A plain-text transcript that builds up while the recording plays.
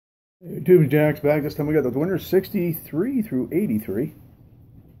YouTube Jack's back. This time we got the winners 63 through 83.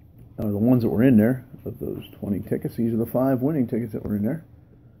 The ones that were in there of those 20 tickets. These are the 5 winning tickets that were in there.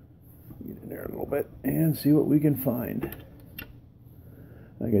 Get in there a little bit and see what we can find.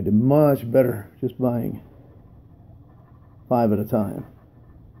 I think I did much better just buying 5 at a time.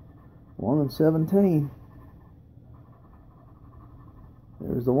 1 and 17.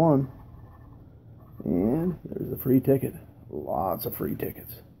 There's the 1. And there's the free ticket. Lots of free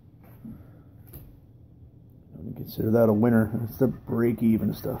tickets. Consider that a winner. That's the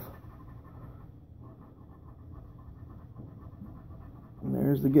break-even stuff. And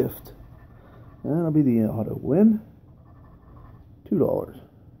there's the gift. That'll be the auto win. $2.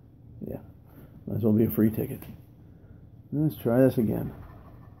 Yeah, might as well be a free ticket. Let's try this again.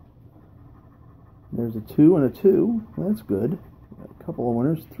 There's a 2 and a 2. That's good. Got a couple of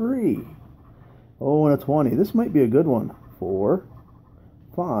winners. 3. Oh, and a 20. This might be a good one. 4,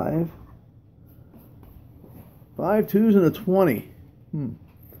 5. 5 2s and a 20.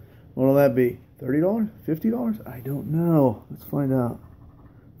 What'll that be? $30? $50? I don't know. Let's find out.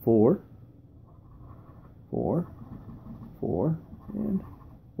 4, 4, 4, and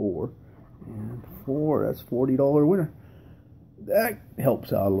 4, and 4. That's $40 winner. That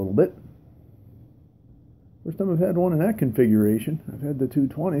helps out a little bit. First time I've had one in that configuration. I've had the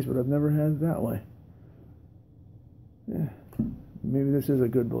 220s, but I've never had it that way. Yeah, maybe this is a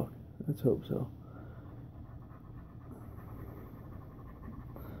good book. Let's hope so.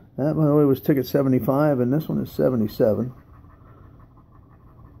 That, by the way, was ticket 75, and this one is 77.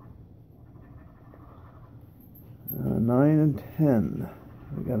 9 and 10.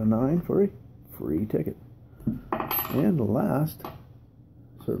 We got a 9 for a free ticket. And the last,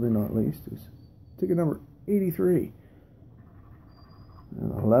 certainly not least, is ticket number 83.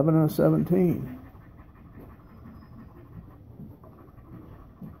 An 11 and a 17.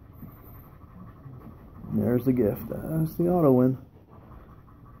 And there's the gift. That's the auto win.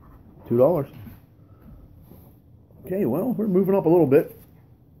 $2. Okay, well, we're moving up a little bit.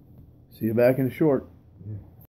 See you back in a short.